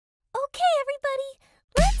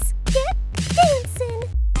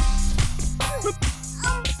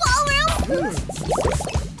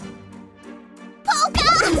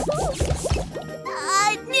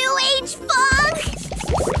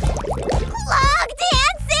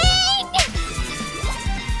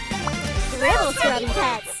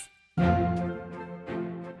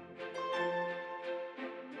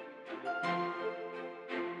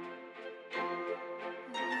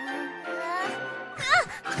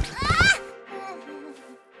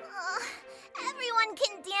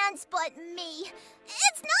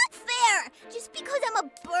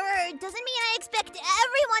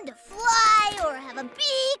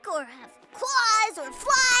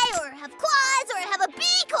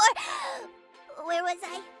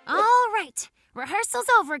Rehearsal's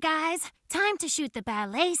over, guys. Time to shoot the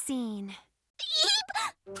ballet scene.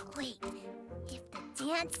 Wait, if the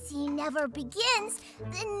dance scene never begins,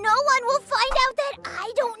 then no one will find out that I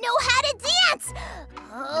don't know how to dance.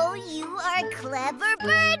 Oh, you are a clever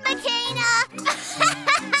bird, Makena.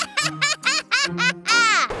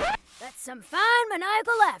 That's some fine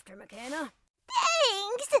maniacal laughter, Makena.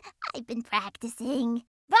 Thanks. I've been practicing.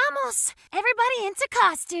 Vamos! Everybody into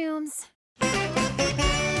costumes.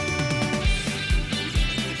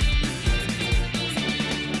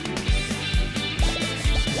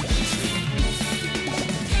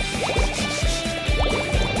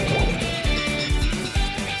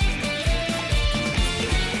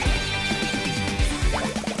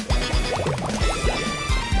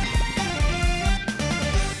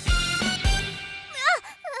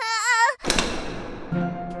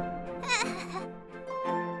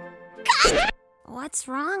 What's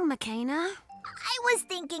wrong, Makena? I was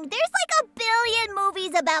thinking, there's like a billion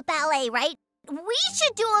movies about ballet, right? We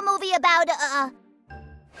should do a movie about,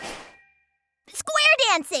 square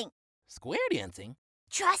dancing. Square dancing?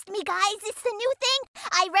 Trust me, guys, it's the new thing.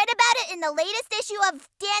 I read about it in the latest issue of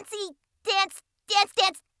Dancing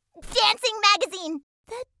magazine.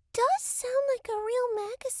 That does sound like a real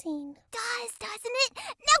magazine. Doesn't it?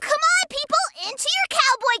 Now come on, people, into your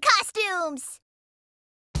cowboy costumes.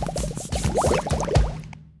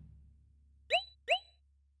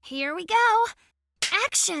 Here we go.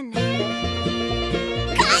 Action! Cut!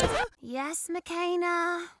 Yes,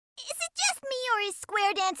 Makena? Is it just me, or is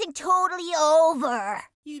square dancing totally over?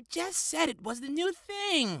 You just said it was the new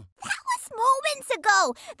thing. That was moments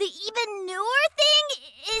ago. The even newer thing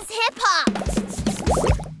is hip-hop.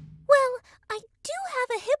 Well, I do have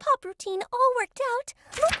a hip-hop routine all worked out.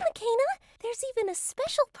 Look, Makena, there's even a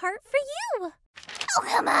special part for you. Oh,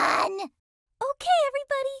 come on. Okay,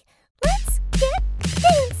 everybody, let's get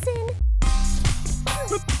dancing.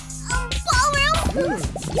 Ballroom.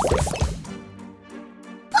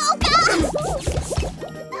 Polka.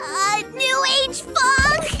 New age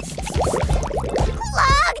funk.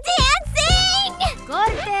 Log dancing.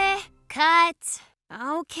 Golpe! Cut!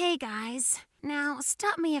 Okay, guys. Now,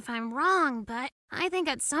 stop me if I'm wrong, but I think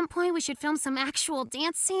at some point we should film some actual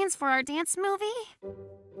dance scenes for our dance movie.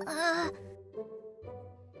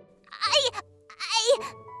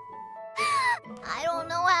 I don't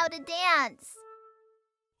know how to dance.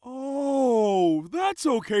 Oh, that's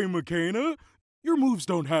okay, Makena. Your moves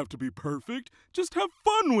don't have to be perfect. Just have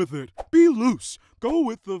fun with it. Be loose. Go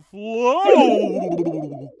with the flow.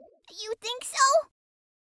 You think so?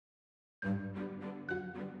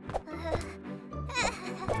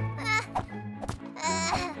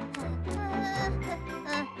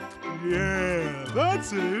 Yeah,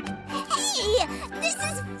 that's it. Hey, this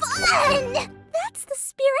is fun! That's the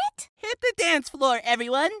spirit. Hit the dance floor,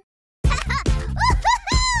 everyone. I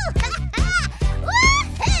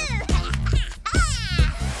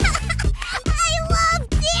love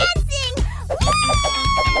dancing!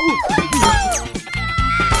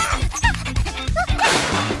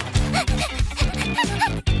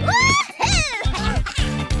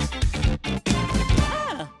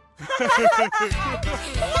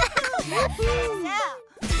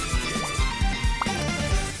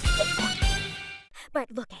 But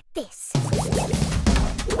look at this.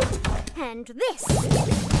 And this.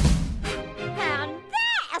 And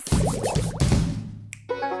this!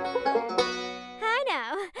 I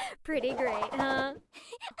know. Pretty great, huh?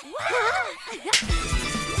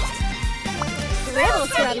 Scribble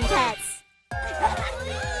Scrubbie Pets!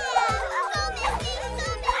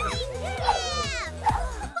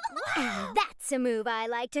 And that's a move I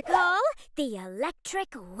like to call the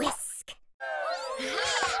electric whisk.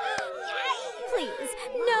 Please,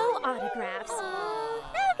 no autographs.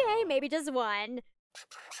 Okay, maybe just one.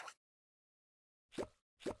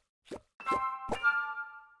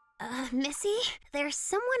 Missy, there's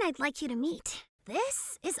someone I'd like you to meet.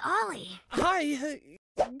 This is Ollie. Hi,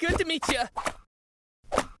 good to meet you.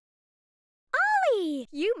 Ollie,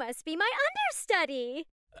 you must be my understudy.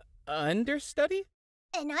 Understudy?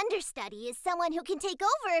 An understudy is someone who can take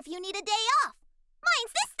over if you need a day off.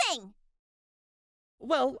 Mine's this thing.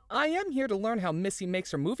 Well, I am here to learn how Missy makes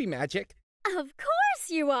her movie magic. Of course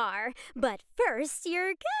you are. But first, you're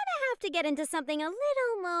gonna have to get into something a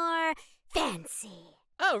little more fancy.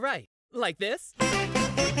 Oh, right. Like this?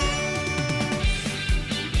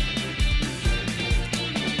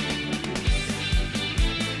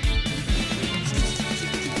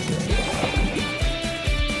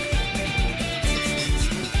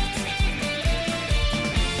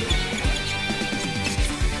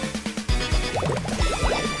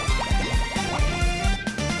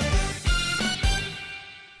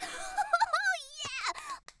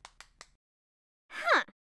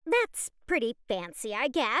 That's pretty fancy, I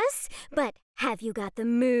guess. But have you got the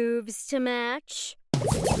moves to match?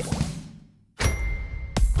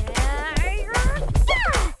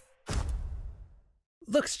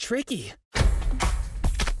 Looks tricky.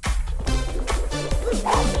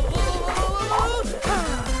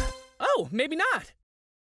 Oh, maybe not.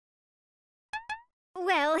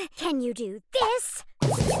 Well, can you do this?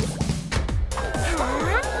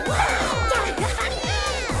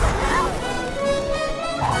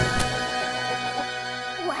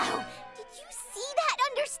 Wow, did you see that,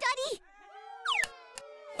 understudy?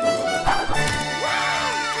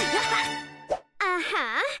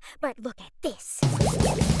 Uh-huh, but look at this.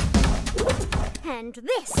 And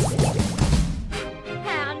this.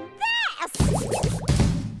 And this!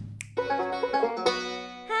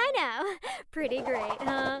 I know. Pretty great,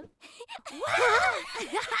 huh?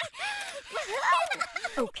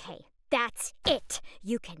 Okay, that's it.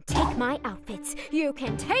 You can take my outfits, you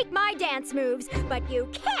can take my dance moves, but you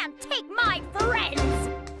can't take my friends!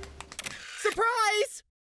 Surprise!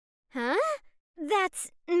 Huh?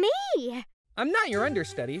 That's me! I'm not your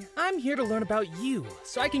understudy. I'm here to learn about you,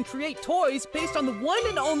 so I can create toys based on the one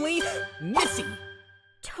and only Missy.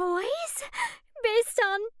 Toys? Based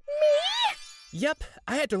on me? Yep,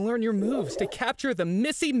 I had to learn your moves to capture the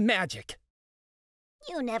Missy magic.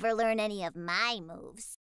 You never learn any of my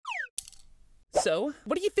moves. So,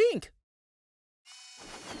 what do you think?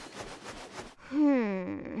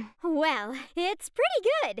 Well, it's pretty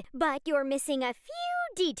good, but you're missing a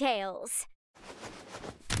few details.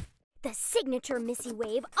 The signature Missy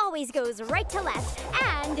wave always goes right to left,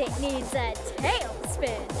 and it needs a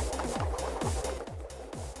tailspin.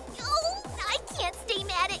 Oh, I can't stay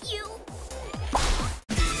mad at you.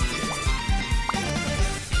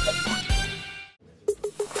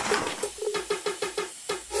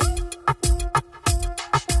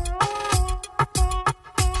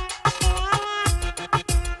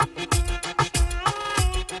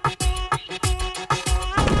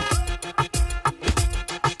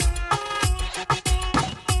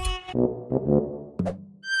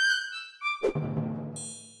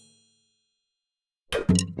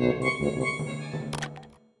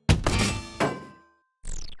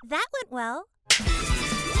 That went well.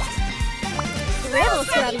 Scribble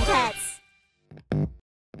Scrubbie Pets!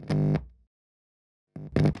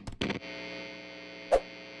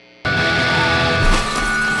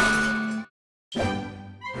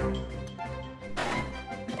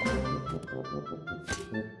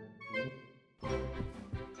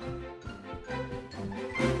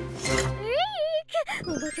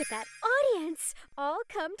 Look at that audience! All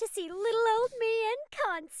come to see little old me in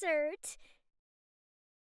concert.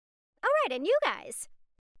 All right, and you guys.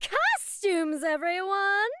 Costumes,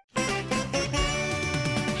 everyone!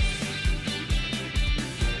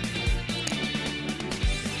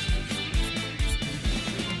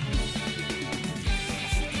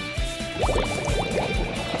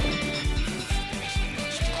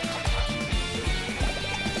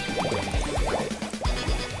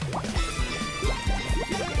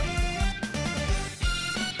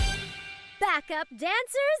 Backup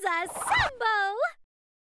dancers assemble!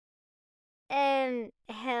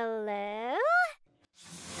 Hello?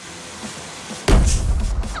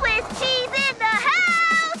 Swiss cheese in the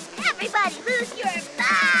house! Everybody lose your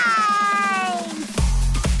minds!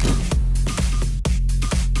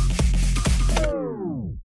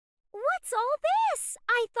 What's all this?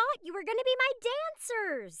 I thought you were gonna be my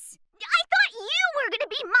dancers. I thought you were gonna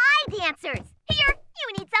be my dancers! Here, you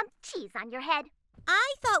need some cheese on your head.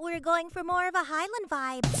 I thought we were going for more of a Highland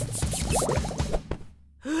vibe.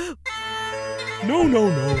 No.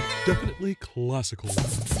 Definitely classical.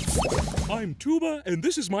 I'm Tuba, and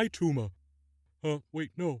this is my Tuma.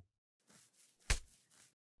 Wait, no.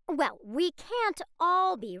 Well, we can't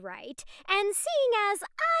all be right. And seeing as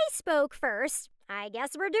I spoke first, I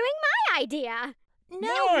guess we're doing my idea.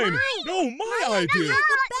 Mine! No, my idea! You're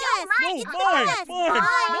the best! No, mine!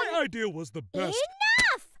 My idea was the best.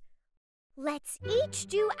 Enough! Let's each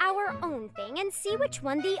do our own thing and see which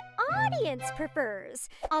one the audience prefers.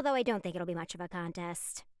 Although I don't think it'll be much of a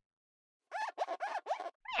contest.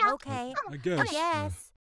 Okay. I guess. Yes.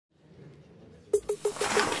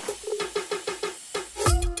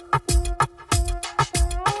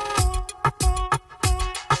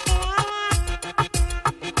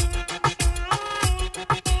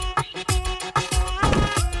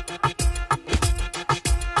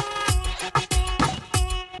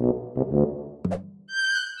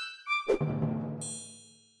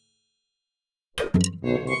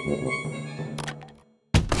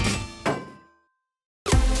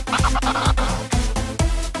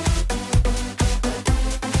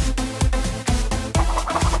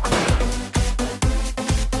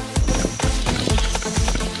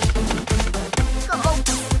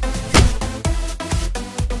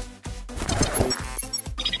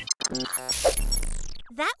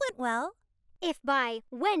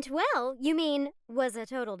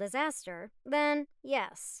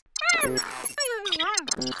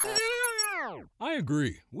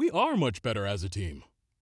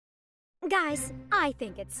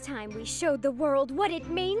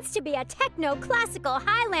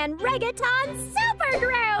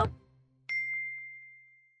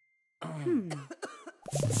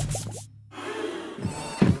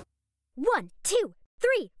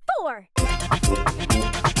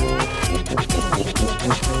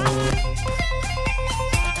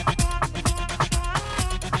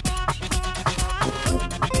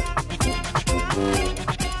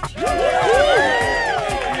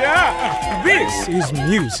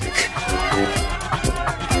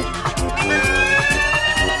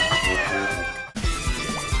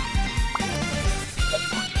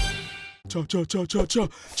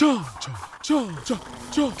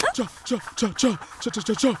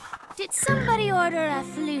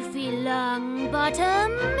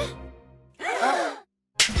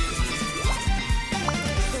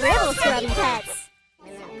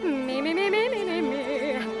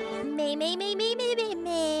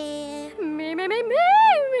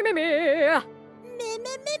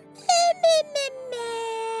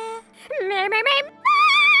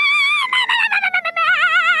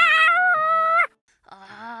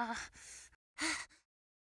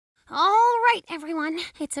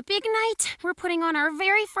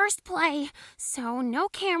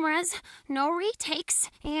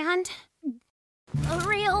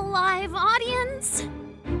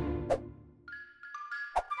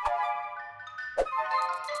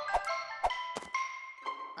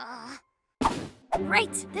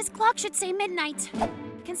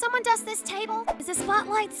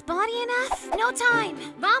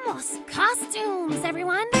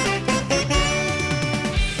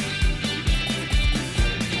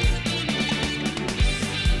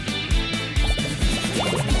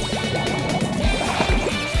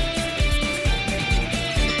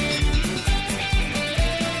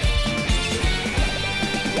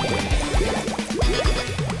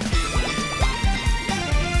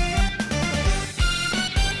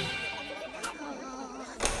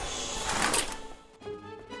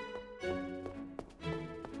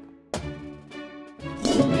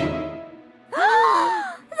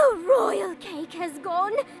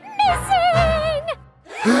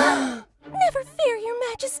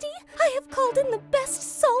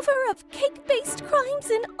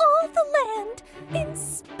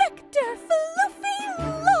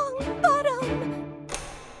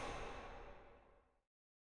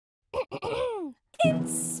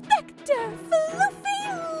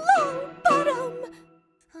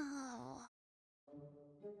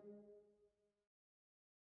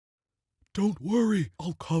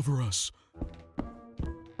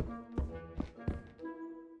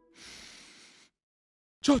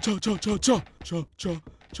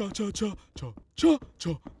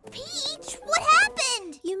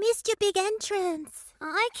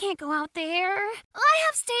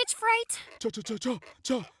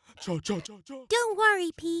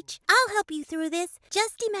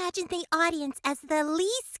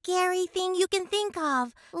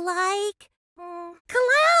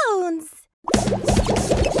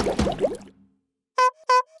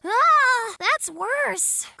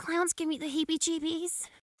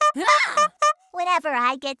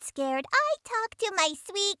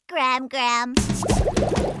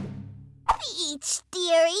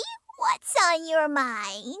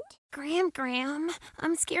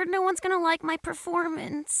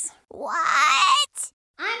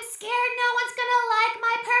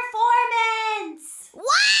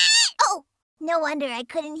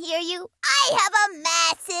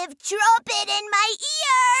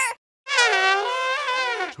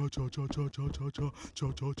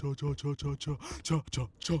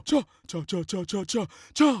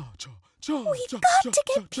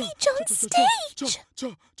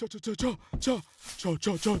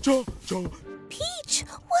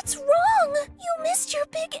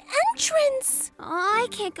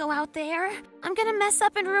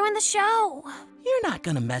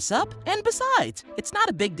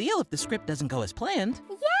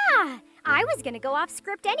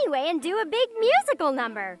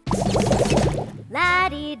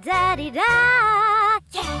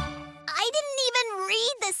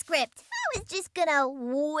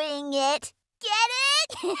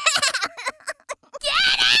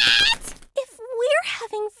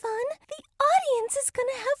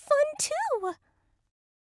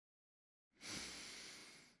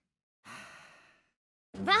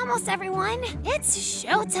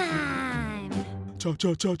 cha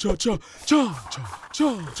cha cha cha cha cha cha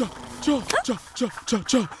cha cha cha cha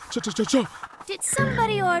cha cha cha cha cha. Did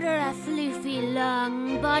somebody order a floofy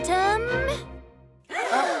long bottom?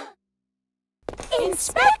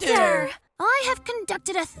 Inspector! I have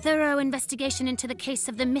conducted a thorough investigation into the case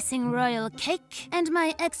of the missing royal cake, and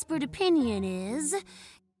my expert opinion is...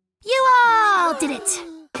 you all did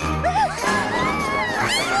it!